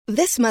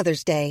This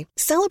Mother's Day,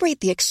 celebrate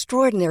the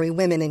extraordinary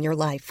women in your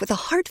life with a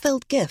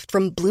heartfelt gift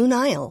from Blue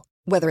Nile.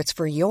 Whether it's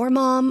for your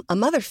mom, a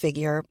mother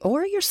figure,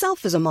 or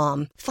yourself as a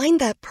mom, find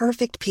that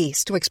perfect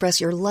piece to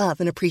express your love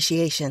and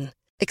appreciation.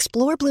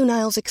 Explore Blue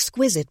Nile's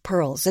exquisite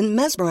pearls and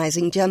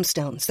mesmerizing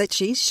gemstones that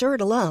she's sure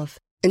to love.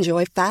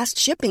 Enjoy fast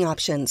shipping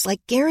options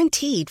like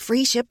guaranteed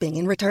free shipping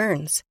and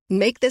returns.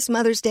 Make this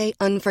Mother's Day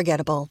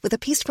unforgettable with a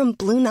piece from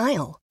Blue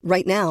Nile.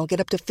 Right now, get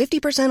up to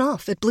 50%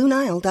 off at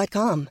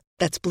BlueNile.com.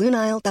 That's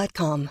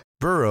BlueNile.com.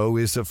 Burrow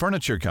is a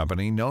furniture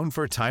company known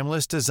for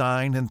timeless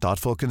design and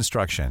thoughtful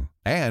construction,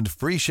 and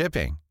free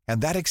shipping,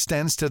 and that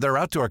extends to their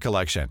outdoor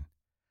collection.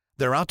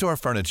 Their outdoor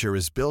furniture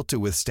is built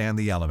to withstand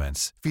the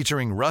elements,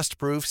 featuring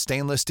rust-proof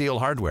stainless steel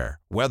hardware,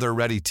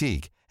 weather-ready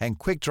teak, and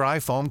quick-dry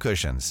foam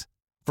cushions.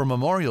 For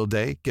Memorial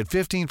Day, get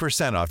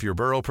 15% off your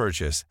Burrow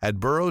purchase at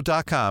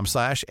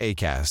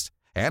burrow.com/ACAST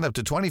and up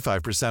to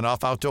 25%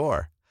 off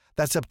outdoor.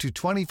 That's up to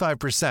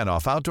 25%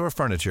 off outdoor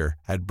furniture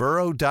at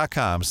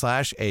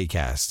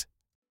burrow.com/ACAST.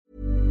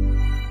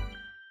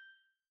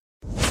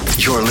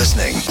 You're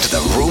listening to the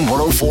Room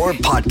 104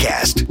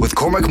 podcast with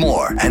Cormac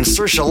Moore and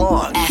Saoirse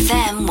Long.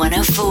 FM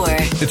 104.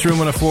 It's Room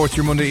 104, it's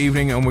your Monday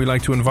evening, and we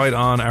like to invite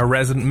on our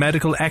resident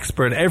medical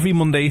expert every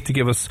Monday to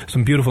give us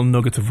some beautiful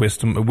nuggets of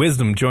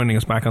wisdom. Joining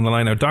us back on the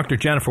line now, Dr.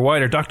 Jennifer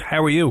Wider. Doctor,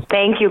 how are you?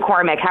 Thank you,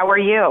 Cormac. How are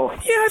you?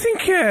 Yeah, I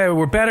think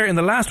we're better. In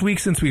the last week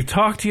since we've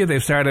talked to you,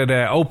 they've started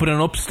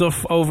opening up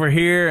stuff over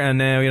here, and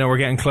now we're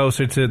getting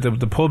closer to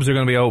the pubs are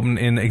going to be open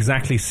in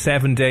exactly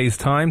 7 days'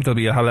 time. There'll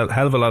be a hell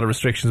of a lot of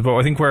restrictions, but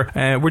I think we're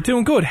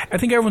doing good. I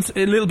think everyone's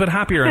a little bit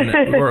happier and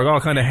we're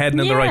all kind of heading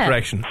in the right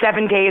direction.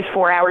 7 days,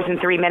 4 hours,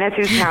 and 3 minutes.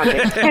 Who's counting?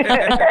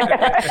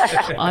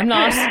 I'm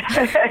not.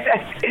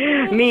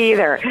 Me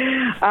either.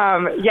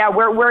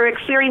 We're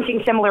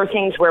experiencing similar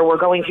things where we're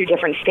going through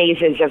different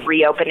phases of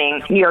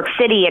reopening New York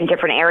City and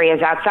different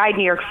areas outside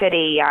New York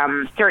City.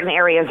 Certain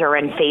areas are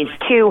in phase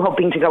 2,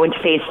 hoping to go into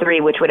phase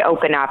 3, which would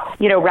open up,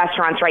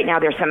 restaurants. Right now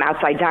there's some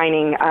outside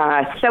dining.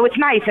 So it's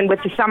nice. And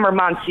with the summer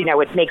months,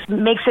 it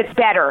makes it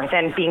better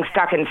than being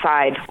stuck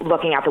inside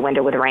looking out the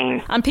window with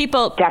rain. And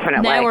people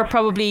definitely now are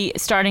probably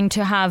starting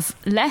to have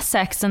less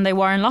sex than they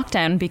were in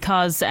lockdown,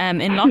 because in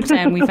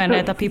lockdown we found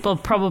out that people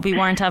probably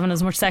weren't having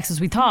as much sex as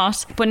we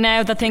thought. But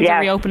now that things are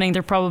reopening,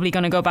 they're probably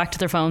going to go back to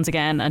their phones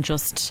again and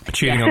just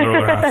cheating on their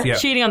other halves. Yeah.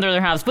 Cheating on their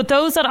other halves. But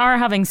those that are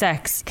having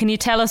sex, can you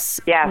tell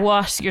us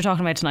what you're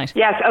talking about tonight?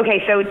 Yes.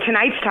 Okay. So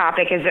tonight's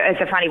topic is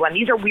a funny one.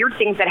 These are weird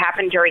things that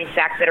happen during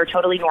sex that are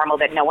totally normal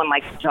that no one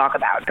likes to talk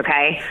about.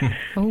 Okay.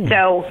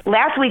 So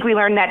last week we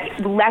learned that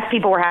less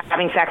people were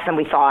having sex than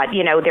we thought.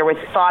 There was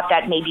thought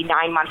that maybe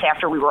 9 months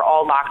after we were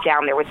all locked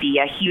down, there would be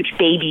a huge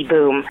baby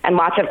boom and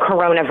lots of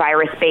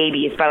coronavirus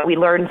babies. But we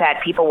learned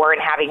that people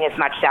weren't having as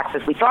much sex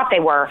as we thought they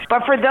were.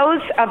 But for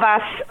those of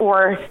us,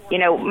 or,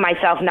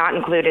 myself not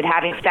included,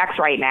 having sex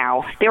right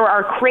now, there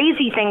are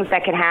crazy things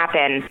that can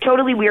happen,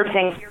 totally weird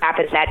things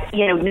happen that,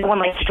 no one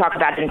likes to talk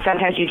about, and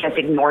sometimes you just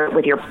ignore it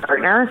with your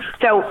partner.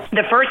 So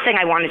the first thing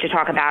I wanted to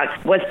talk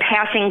about was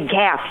passing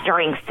gas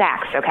during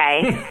sex,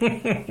 okay?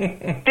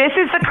 This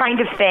is the kind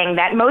of thing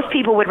that most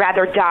people would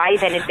rather die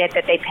than admit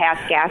that they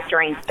passed gas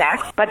during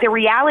sex. But the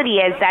reality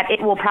is that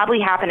it will probably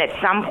happen at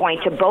some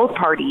point to both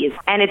parties.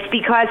 And it's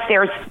because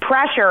there's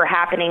pressure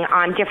happening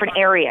on different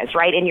areas,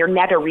 right, in your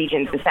nether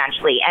regions,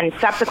 essentially. And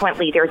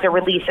subsequently, there's a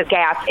release of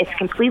gas. It's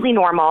completely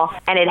normal,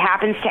 and it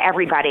happens to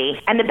everybody.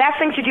 And the best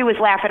thing to do is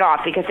laugh it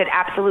off, because it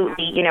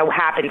absolutely,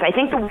 happens. I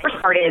think the worst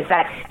part is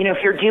that,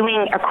 if you're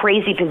doing a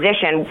crazy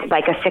position,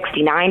 like a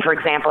 69, for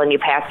example, and you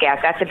pass gas,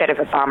 that's a bit of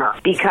a bummer,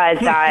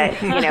 because,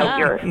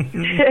 you're...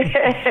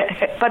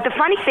 But the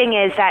funny thing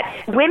is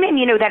that women,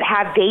 that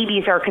have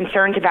babies are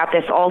concerned about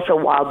this also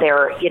while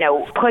they're,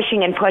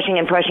 pushing and pushing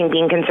and pushing,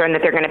 being concerned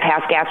that they're going to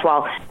pass gas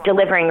while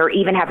delivering or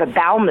even have a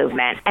bowel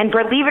movement. And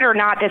believe it or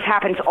not, this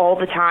happens all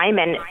the time.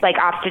 And like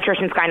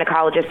obstetricians,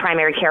 gynecologists,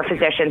 primary care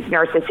physicians,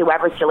 nurses,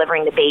 whoever's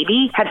delivering the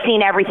baby have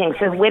seen everything.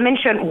 So women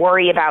shouldn't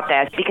worry about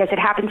this, because it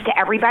happens to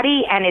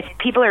everybody, and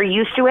people are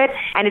used to it.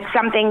 And it's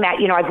something that,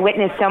 I've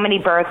witnessed so many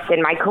births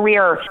in my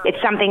career.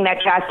 It's something that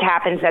just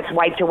happens, that's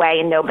wiped away,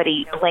 and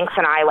nobody blinks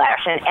an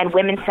eyelash. And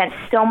women spend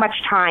so much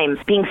time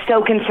being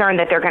so concerned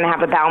that they're going to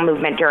have a bowel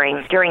movement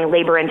during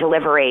labor and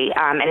delivery,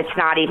 and it's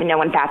not even, no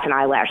one bats an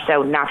eyelash,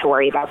 so not to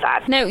worry about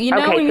that. Now,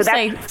 when you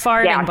say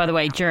farting, by the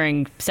way,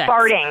 during sex.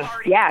 Farting,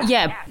 yes.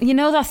 Yeah,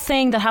 that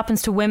thing that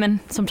happens to women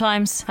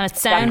sometimes, and it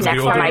sounds... That's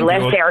next on my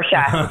list,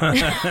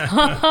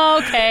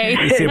 Saoirse. Okay.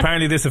 You see,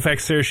 apparently this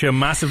affects Saoirse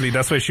massively.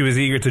 That's why she was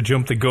eager to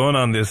jump the gun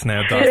on this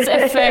now, Doc. This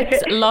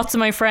affects lots of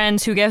my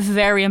friends who get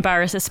very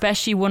embarrassed,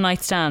 especially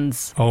one-night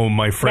stands. Oh,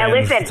 my friends. Now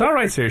listen, It's all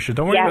right, Saoirse.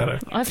 Don't worry about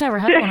it. I've never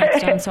had a one-night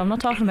stand, so I'm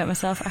not talking about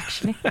myself,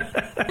 actually.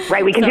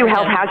 Right, we can do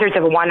health hazards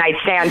of a one-night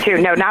stand, too.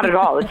 No, not at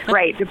all. It's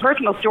great. The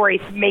personal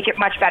stories make it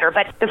much better.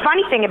 But the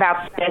funny thing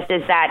about this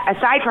is that,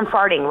 aside from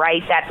farting,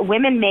 right, that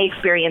women may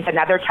experience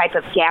another type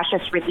of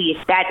gaseous release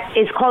that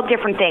is called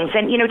different things.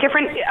 And,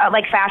 different,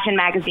 like fashion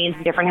magazines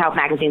and different health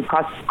magazines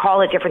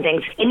call it different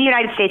things. In the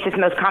United States, it's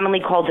most commonly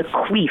called a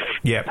queef.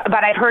 Yep.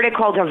 But I've heard it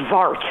called a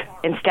vart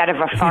instead of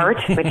a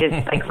fart, which is,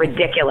 like,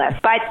 ridiculous.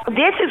 But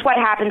this is what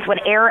happens when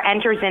air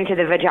enters into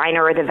the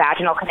vagina or the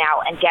vaginal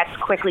canal and gets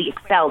quickly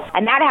expelled.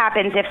 And that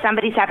happens if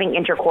somebody's having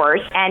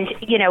intercourse and,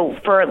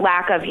 for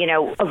lack of,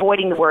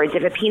 avoiding the words,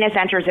 if a penis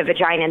enters a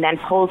vagina and then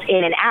pulls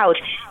in and out,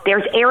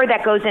 there's air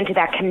that goes into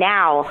that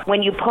canal.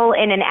 When you pull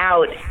in and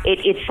out,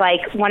 it's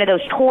like one of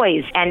those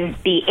toys, and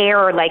the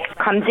air, like,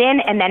 comes in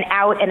and then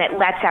out, and it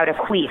lets out a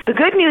queef. The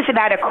good news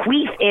about a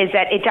queef is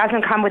that it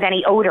doesn't come with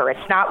any odor.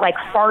 It's not like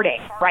farting,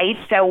 right?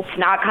 So it's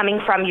not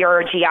coming from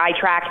your GI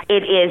tract.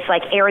 It is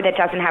like air that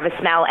doesn't have a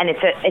smell, and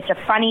it's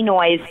a funny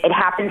noise. It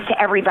happens to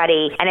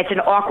everybody, and it's an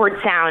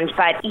awkward sound,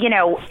 but,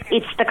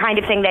 it's the kind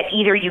of thing that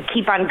either you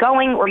keep on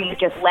going or you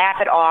just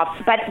laugh it off.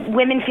 But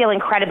women feel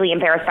incredibly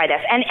embarrassed by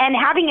this. And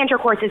having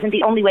intercourse isn't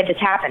the only way this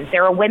happens.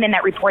 There are women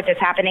that report this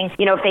happening,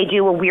 if they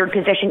do a weird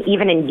position,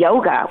 even in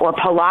yoga or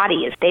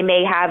Pilates. They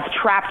may have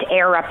trapped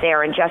air up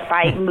there, and just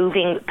by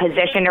moving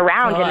position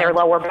around in their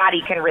lower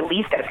body can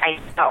release it. I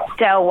know.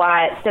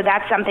 So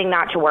that's something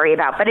not to worry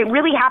about. But it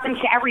really happens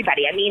to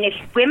everybody. I mean, if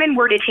women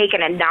were to take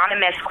an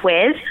anonymous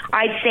quiz,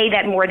 I'd say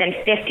that more than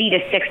 50 to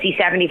 60,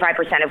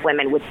 75% of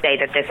women would say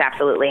that this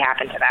absolutely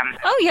happened to them.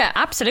 Oh, yeah,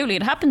 absolutely.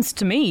 It happens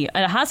to me.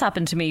 It has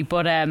happened to me.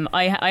 But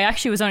I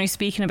actually was only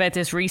speaking about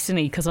this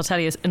recently, because I'll tell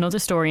you another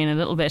story in a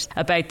little bit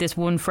about this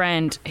one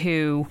friend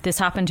who this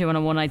happened to on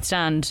a one-night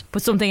stand.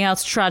 But something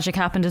else tragic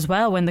happened as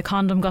well when the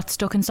condom got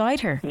stuck inside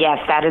her. Yes,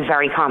 that is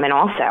very common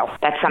also.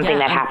 That's something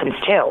that happens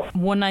too.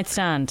 One-night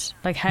stand.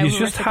 Like, how you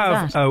just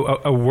have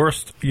a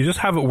worst. You just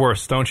have it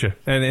worse, don't you?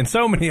 And in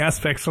so many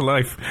aspects of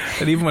life,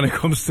 that even when it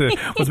comes to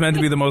what's meant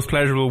to be the most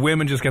pleasurable,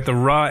 women just get the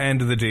raw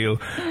end of the deal.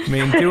 I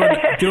mean,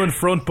 doing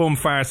front bum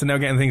farts and now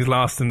getting things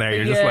lost in there.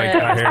 You're just like,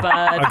 here.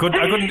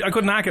 I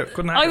couldn't hack it.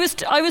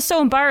 I was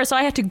so embarrassed.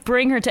 I had to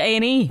bring her to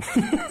A&E.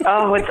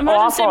 Oh, it's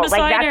awful.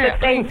 Like, that's the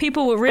thing.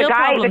 People with real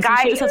problems.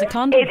 She just has a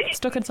condom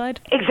stuck inside.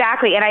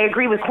 Exactly, and I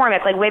agree with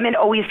Cormac. Like, women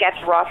always get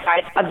the raw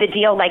side of the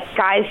deal. Like,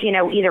 guys,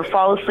 either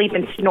fall asleep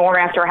and snore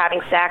after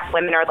having sex.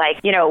 Women are like,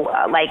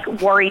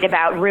 like worried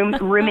about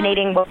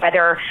ruminating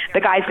whether the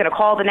guy's going to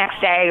call the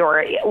next day,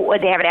 or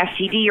they have an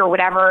STD or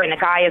whatever, and the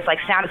guy is like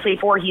sound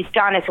asleep, or he's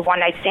done. It's a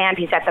one-night stand.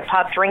 He's at the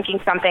pub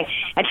drinking something,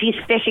 and she's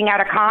fishing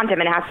out a condom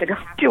and has to go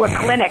to a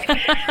clinic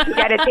to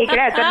get it taken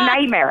out. It's a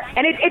nightmare.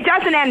 And it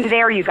doesn't end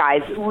there, you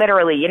guys.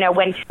 Literally,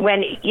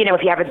 when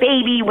if you have a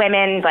baby,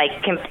 women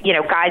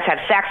guys have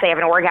sex, they have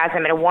an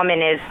orgasm, and a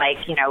woman is like,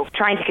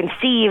 trying to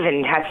conceive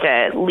and has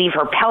to leave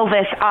her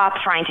pelvis up,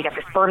 trying to get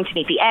the sperm to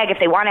meet the egg if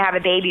they want to have a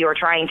baby, or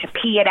trying to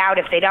pee it out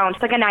if they don't.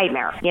 It's like a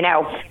nightmare,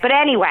 But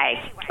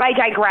anyway, I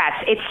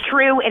digress. It's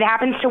true. It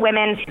happens to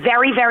women.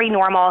 Very, very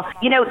normal.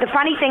 The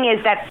funny thing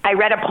is that I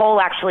read a poll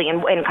actually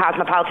in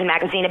Cosmopolitan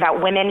magazine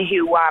about women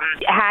who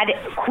had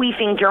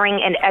queefing during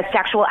a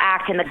sexual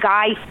act, and the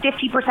guy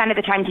 50% of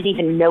the time didn't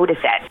even notice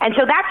it. And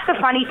so that's the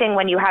funny thing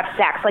when you have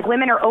sex. Like,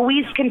 women are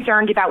always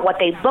concerned about what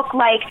they look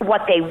like,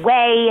 what they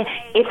weigh,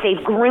 if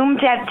they've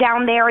groomed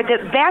down there.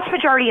 The vast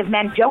majority of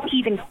men don't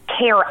even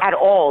care at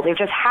all. They're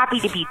just happy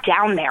to be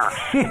down there.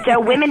 So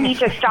women need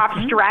to stop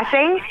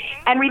stressing.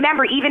 And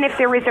remember, even if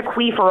there is a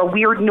queef or a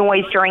weird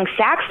noise during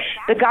sex,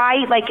 the guy,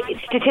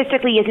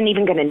 statistically isn't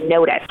even going to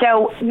notice.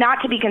 So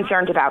not to be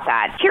concerned about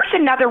that. Here's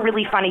another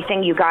really funny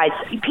thing, you guys.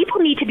 People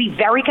need to be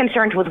very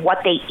concerned with what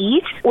they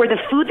eat or the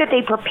food that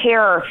they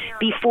prepare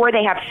before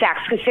they have sex,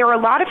 because there are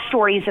a lot of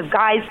stories of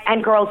guys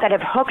and girls that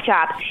have hooked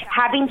up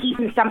having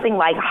eaten something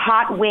like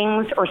hot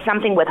wings or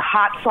something with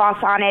hot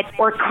sauce on it,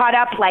 or cut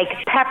up like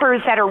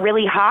peppers that are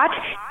really hot,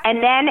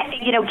 and then,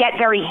 get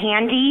very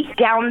handy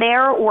down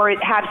there, or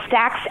have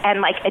sex and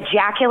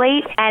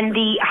ejaculate, and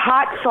the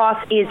hot sauce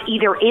is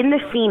either in the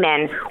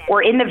semen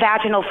or in the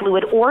vaginal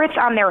fluid, or it's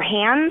on their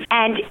hands,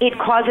 and it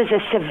causes a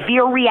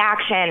severe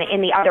reaction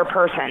in the other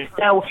person.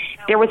 So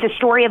there was a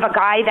story of a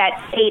guy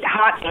that ate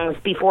hot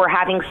wings before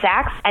having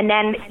sex, and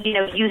then,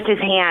 used his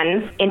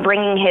hands in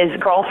bringing his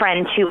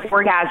girlfriend to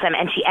orgasm,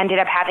 and she ended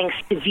up having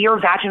severe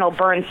vaginal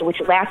burns,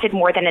 which lasted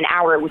more than an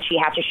hour, which she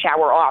had to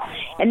shower off.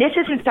 And this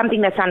isn't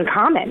something that's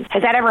uncommon.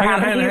 Has that ever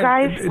happened to you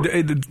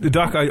guys?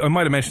 Doc, I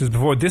might have mentioned this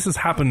before. This has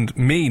happened to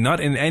me, not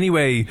in any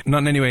way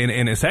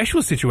in a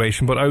sexual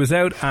situation, but I was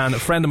out, and a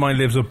friend of mine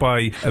lives up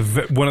by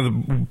one of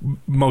the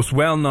most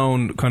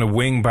well-known kind of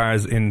wing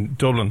bars in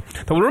Dublin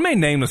that will remain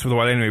nameless for a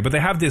while anyway, but they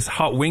have this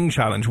hot wing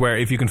challenge where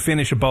if you can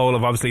finish a bowl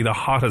of obviously the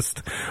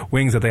hottest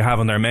wings that they have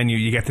on their menu,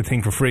 you get the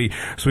thing for free.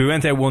 So we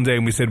went out one day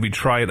and we said we'd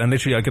try it, and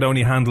literally I could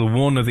only handle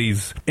one of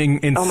these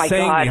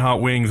insanely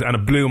hot wings, and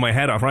it blew my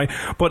head off, right?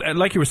 But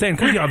like you were saying,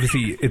 because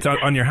obviously it's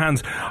on your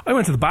hands, I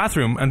went to the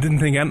bathroom and didn't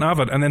think anything of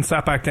it, and then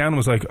sat back down and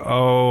was like,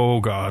 oh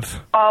God.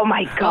 Oh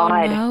my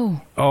God.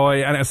 No. Oh,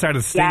 and it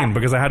started stinging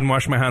because I hadn't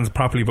washed my hands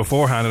properly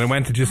beforehand, and I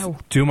went to just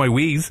do my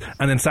wheeze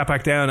and then sat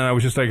back down, and I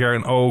was just like,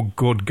 oh,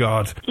 good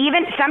God.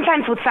 Even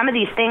sometimes with some of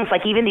these things,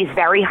 like even these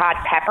very hot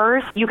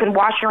peppers, you can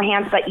wash your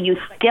hands, but you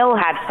still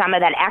have some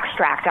of that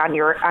extract on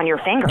your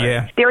fingers.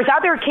 Yeah. There's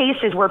other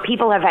cases where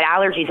people have had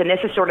allergies, and this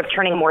is sort of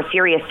turning a more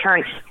serious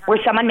turn, where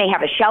someone may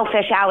have a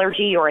shellfish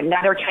allergy or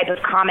another type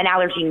of common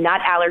allergy,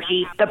 nut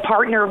allergy. The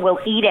partner will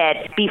eat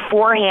it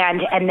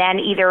beforehand, and then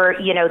either,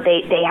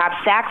 they have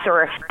sex,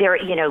 or they're,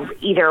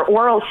 either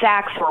oral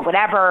sex or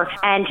whatever,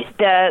 and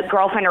the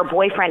girlfriend or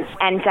boyfriend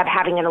ends up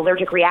having an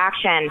allergic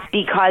reaction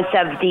because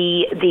of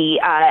the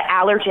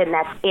allergen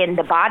that's in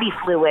the body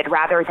fluid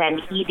rather than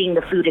eating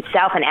the food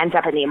itself, and ends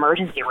up in the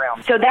emergency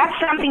room. So that's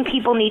something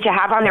people need to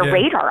have on their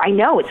radar. I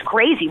know, it's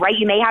crazy, right?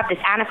 You may have this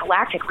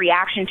anaphylactic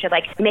reaction to,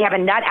 like, you may have a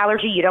nut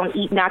allergy, you don't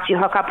eat nuts, you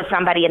hook up with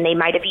somebody and they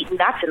might have eaten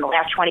nuts in the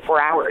last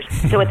 24 hours.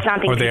 So it's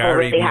something or they people are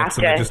really eating have nuts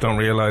to... and they just don't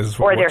realize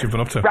what you've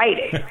been up to.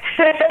 Right.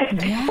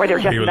 Or they're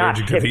just nuts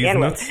allergic to to these begin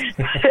nuts? with.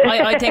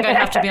 I think I'd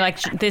have to be like,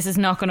 this is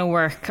not going to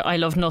work. I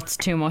love nuts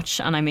too much,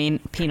 and I mean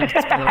peanuts,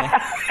 by the way.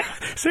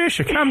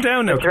 Saoirse, calm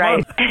down now. That's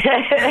right.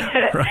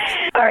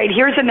 All right,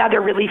 here's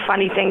another really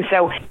funny thing.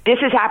 So this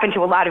has happened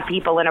to a lot of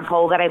people in a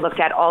poll that I looked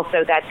at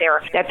also, that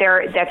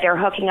they're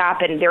hooking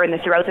up and they're in the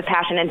throes of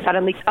passion, and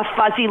suddenly a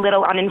fuzzy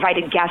little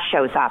uninvited guest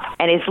shows up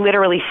and is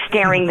literally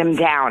staring them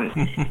down.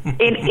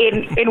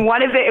 In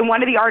one of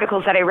the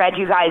articles that I read,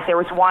 you guys, there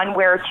was one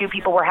where two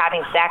people were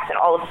having sex, and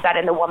all of a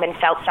sudden the woman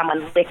felt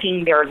someone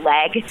licking their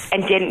leg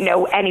and didn't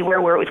know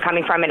anywhere where it was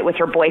coming from, and it was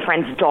her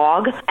boyfriend's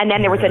dog. And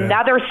then there was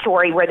another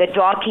story where the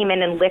dog came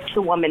in and licked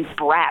the woman's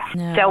breast.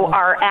 No. So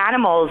our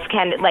animals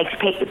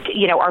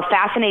are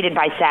fascinated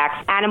by sex.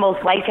 Animals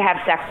like to have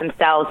sex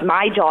themselves.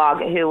 My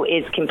dog, who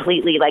is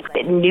completely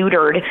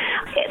neutered,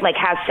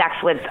 has sex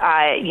with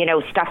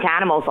stuffed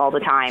animals all the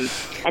time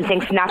and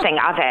thinks nothing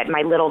of it.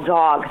 My little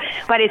dog.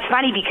 But it's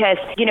funny because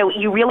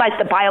you realize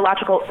the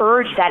biological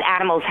urge that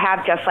animals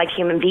have, just like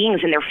human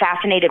beings, and they're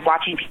fascinated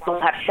watching people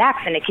have sex.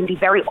 And it can be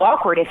very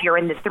awkward if you're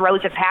in the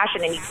throes of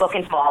passion and you look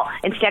and fall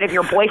instead of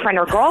your boyfriend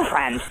or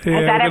girlfriend. Has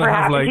that ever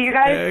happened to you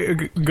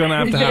guys? Gonna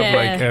have to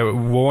have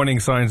warning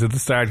signs at the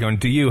start going,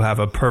 do you have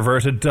a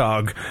perverted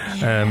dog?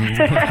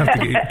 Have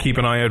to keep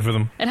an eye out for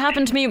them. It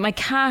happened to me with my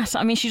cat.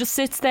 I mean, she just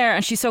sits there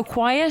and she's so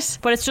quiet,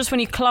 but it's just when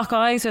you clock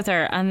eyes with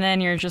her and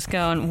then you're just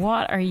going,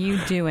 what are you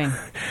doing?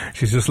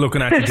 She's just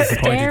looking at you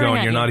disappointed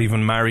going, you're not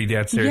even married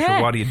yet,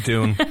 Saoirse, what are you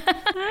doing?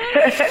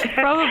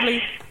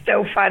 Probably.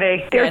 So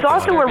funny. There's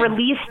also a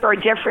release for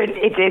different...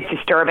 It is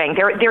disturbing.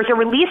 There's a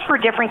release for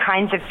different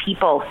kinds of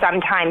people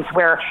sometimes,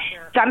 where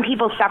some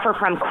people suffer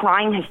from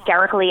crying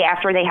hysterically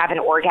after they have an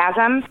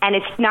orgasm, and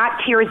it's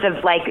not tears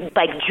of like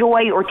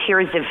joy or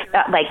tears of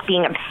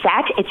being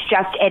upset. It's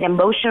just an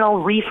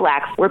emotional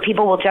reflex where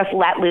people will just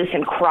let loose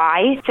and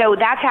cry. So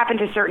that's happened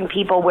to certain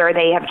people where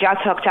they have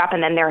just hooked up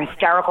and then they're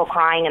hysterical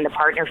crying, and the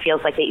partner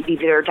feels like they've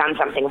either done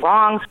something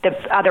wrong, the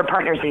other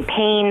partner's in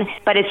pain,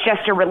 but it's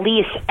just a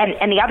release.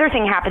 And the other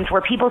thing happens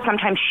where people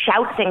sometimes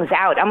shout things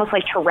out, almost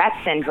like Tourette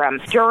syndrome,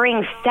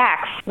 during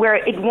sex, where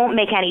it won't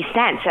make any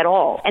sense at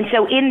all. And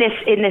so in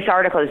this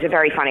article, it's a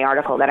very funny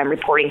article that I'm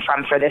reporting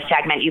from for this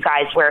segment, you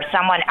guys, where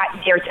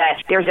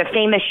there's a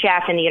famous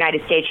chef in the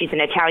United States. She's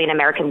an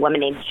Italian-American woman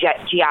named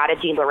Giada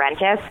De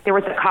Laurentiis. There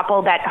was a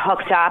couple that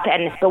hooked up,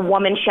 and the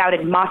woman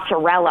shouted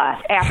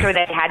mozzarella after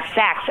they had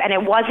sex, and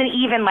it wasn't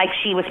even like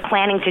she was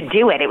planning to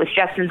do it. It was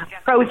just in the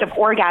throes of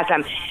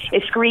orgasm,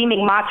 is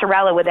screaming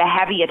mozzarella with a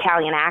heavy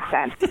Italian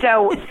accent.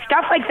 So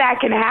stuff like that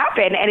can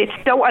happen, and it's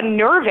so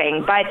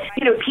unnerving, but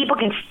people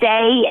can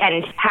stay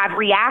and have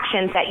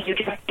reactions that you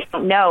just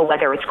don't know,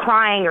 whether it's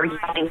crying or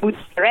yelling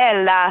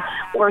mozzarella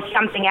or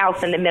something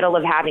else in the middle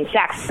of having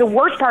sex. The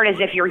worst part is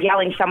if you're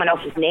yelling someone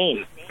else's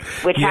name,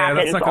 which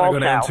happens that's not also.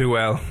 going to go down too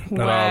well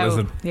at all, is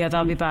it? Yeah,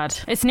 that'll be bad.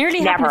 It's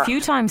nearly happened a few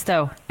times,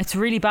 though. It's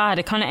really bad.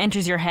 It kind of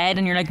enters your head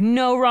and you're like,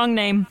 no, wrong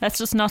name. Let's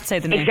just not say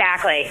the name.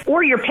 Exactly.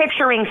 Or you're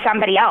picturing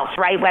somebody else,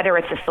 right? Whether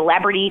it's a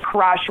celebrity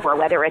crush or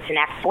whether it's an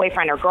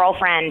ex-boyfriend or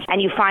girlfriend,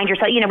 and you find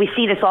yourself, we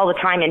see this all the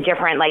time in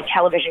different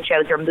television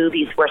shows or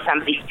movies where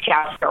somebody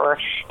shouts or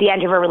the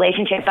end of a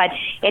relationship, but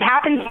it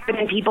happens more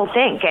than people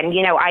think. And,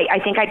 I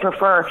think I'd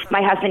prefer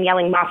my husband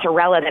yelling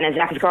mozzarella than his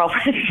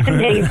ex-girlfriend's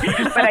name,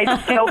 but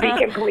I'd still be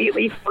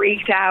completely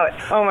freaked out.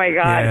 Oh my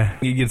God. Yeah.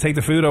 You'd take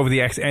the food over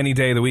the ex any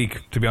day of the week,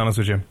 to be honest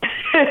with you.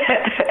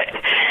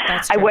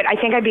 I would. I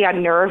think I'd be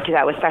unnerved,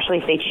 though, especially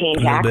if they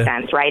change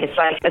accents, right? It's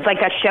like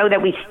that show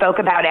that we spoke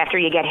about after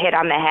you get hit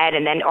on the head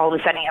and then all of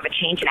a sudden you have a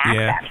change in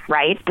accent,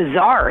 right?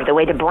 Bizarre, the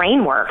way the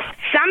brain works.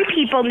 Some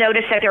people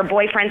notice that their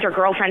boyfriends or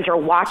girlfriends are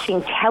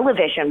watching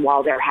television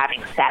while they're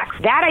having sex.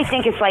 That, I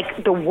think, is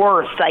the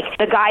worst. Like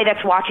the guy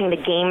that's watching the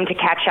game to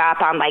catch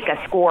up on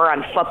a score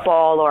on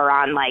football or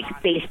on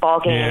baseball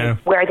game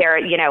where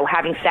they're,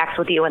 having sex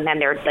with you and then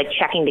they're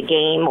checking the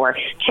game or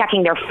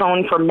checking their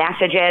phone for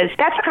messages.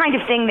 That's the kind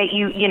of thing that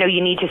you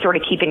you need to sort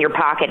of keep in your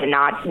pocket and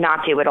not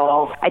do it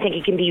all. I think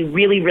it can be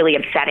really, really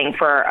upsetting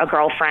for a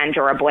girlfriend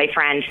or a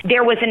boyfriend.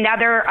 There was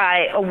another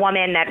a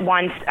woman that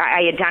once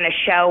I had done a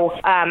show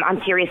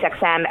on Sirius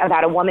XM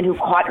about a woman who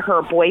caught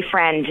her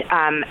boyfriend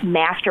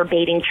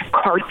masturbating to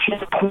cartoon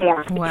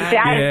porn. Wow.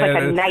 That is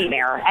like a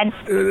nightmare. And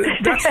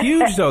that's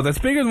huge, though. That's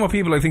bigger than what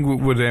people I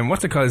think would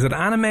what's it called? Is it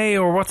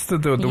anime, or what's the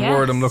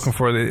word I'm looking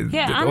for? The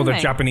other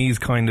Japanese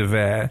kind of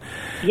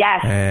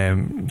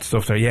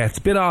stuff there. Yeah, it's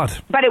a bit odd.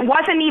 But it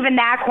wasn't even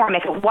that,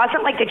 Cormac. It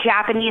wasn't like the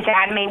Japanese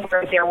anime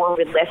where there were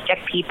realistic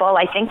people.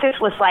 I think this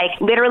was like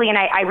literally, and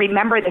I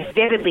remember this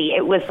vividly,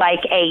 it was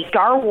like a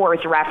Star Wars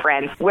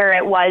reference where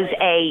it was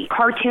a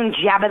cartoon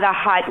Jabba the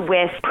Hutt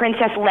with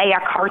Princess Leia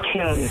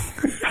cartoons.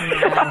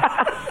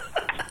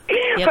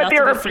 Yeah, but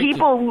there are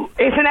people,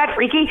 isn't that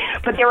freaky?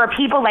 But there are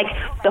people like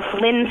the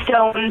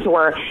Flintstones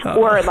or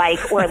like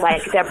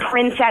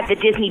the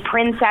Disney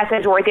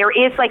princesses, or there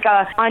is like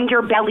a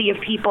underbelly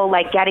of people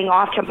like getting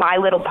off to My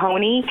Little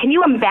Pony. Can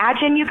you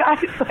imagine, you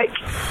guys? Like,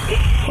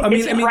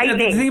 it's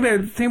frightening.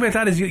 The thing about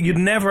that is you'd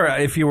never,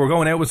 if you were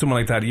going out with someone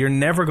like that, you're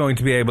never going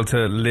to be able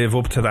to live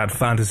up to that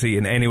fantasy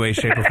in any way,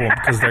 shape or form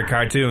because they're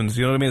cartoons.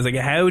 You know what I mean? It's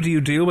like, how do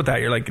you deal with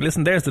that? You're like,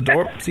 listen, there's the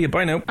door. See you,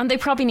 bye now. And they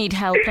probably need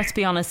help, let's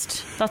be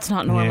honest. That's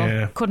not normal.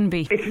 Yeah. Couldn't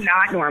be. It's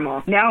not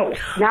normal. No,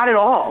 not at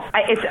all.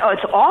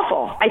 It's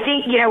awful. I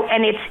think,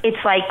 and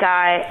it's like,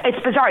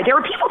 it's bizarre. There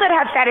are people that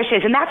have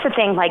fetishes, and that's the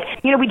thing. Like,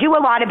 we do a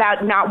lot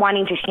about not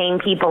wanting to shame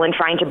people and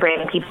trying to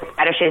bring people's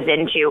fetishes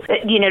into,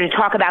 to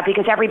talk about,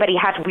 because everybody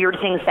has weird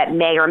things that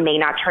may or may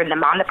not turn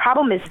them on. The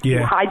problem is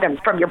you hide them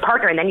from your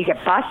partner and then you get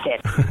busted.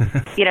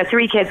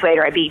 3 kids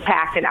later, I'd be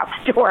packed and out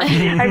the door.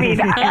 I mean,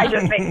 I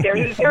just think there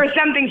are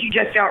some things you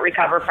just don't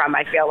recover from,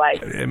 I feel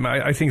like.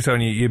 I think so,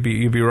 and you'd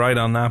be right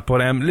on that. But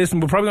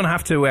listen, we're probably going to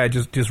have to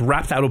just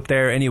wrap that up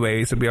there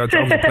anyway. So it's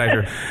always a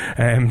pleasure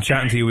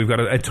chatting to you. We've got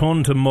a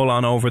ton to mull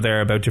on over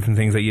there about different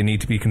things that you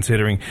need to be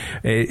considering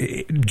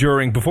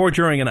before,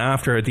 during, and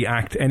after the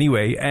act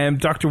anyway.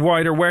 Dr.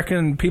 Wider, where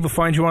can people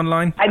find you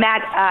online? I'm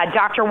at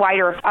Dr.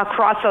 Wider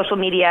across social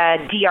media,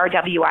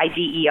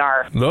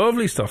 DRWIDER.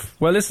 Lovely stuff.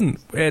 Well, listen,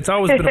 it's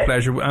always been a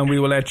pleasure, and we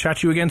will chat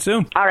to you again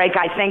soon. All right,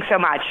 guys. Thanks so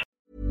much.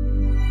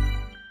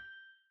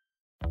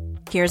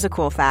 Here's a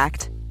cool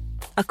fact.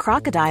 A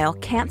crocodile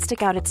can't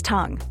stick out its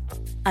tongue.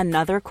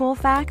 Another cool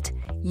fact,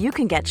 you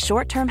can get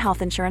short-term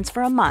health insurance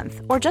for a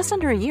month or just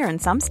under a year in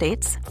some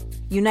states.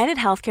 United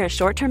Healthcare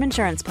short-term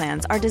insurance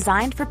plans are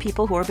designed for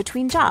people who are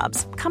between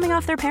jobs, coming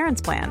off their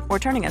parents' plan, or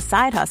turning a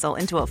side hustle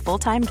into a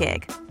full-time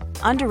gig.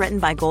 Underwritten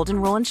by Golden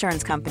Rule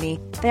Insurance Company,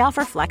 they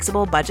offer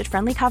flexible,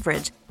 budget-friendly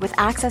coverage with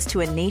access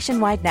to a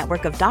nationwide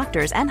network of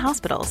doctors and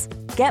hospitals.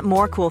 Get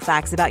more cool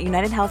facts about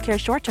United Healthcare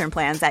short-term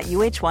plans at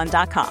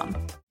uh1.com.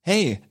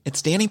 Hey,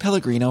 it's Danny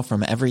Pellegrino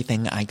from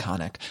Everything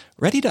Iconic.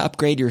 Ready to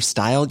upgrade your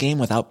style game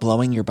without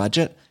blowing your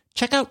budget?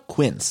 Check out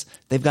Quince.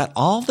 They've got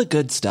all the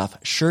good stuff,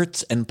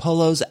 shirts and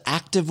polos,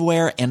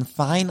 activewear, and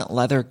fine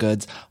leather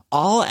goods,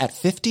 all at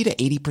 50 to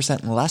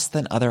 80% less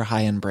than other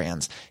high-end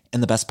brands.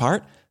 And the best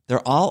part?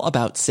 They're all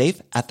about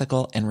safe,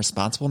 ethical, and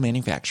responsible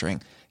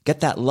manufacturing.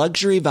 Get that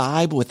luxury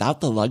vibe without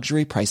the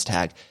luxury price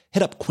tag.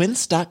 Hit up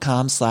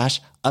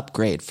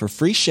quince.com/upgrade for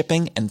free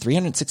shipping and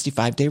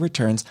 365-day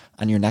returns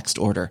on your next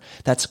order.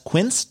 That's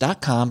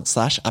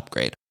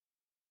quince.com/upgrade.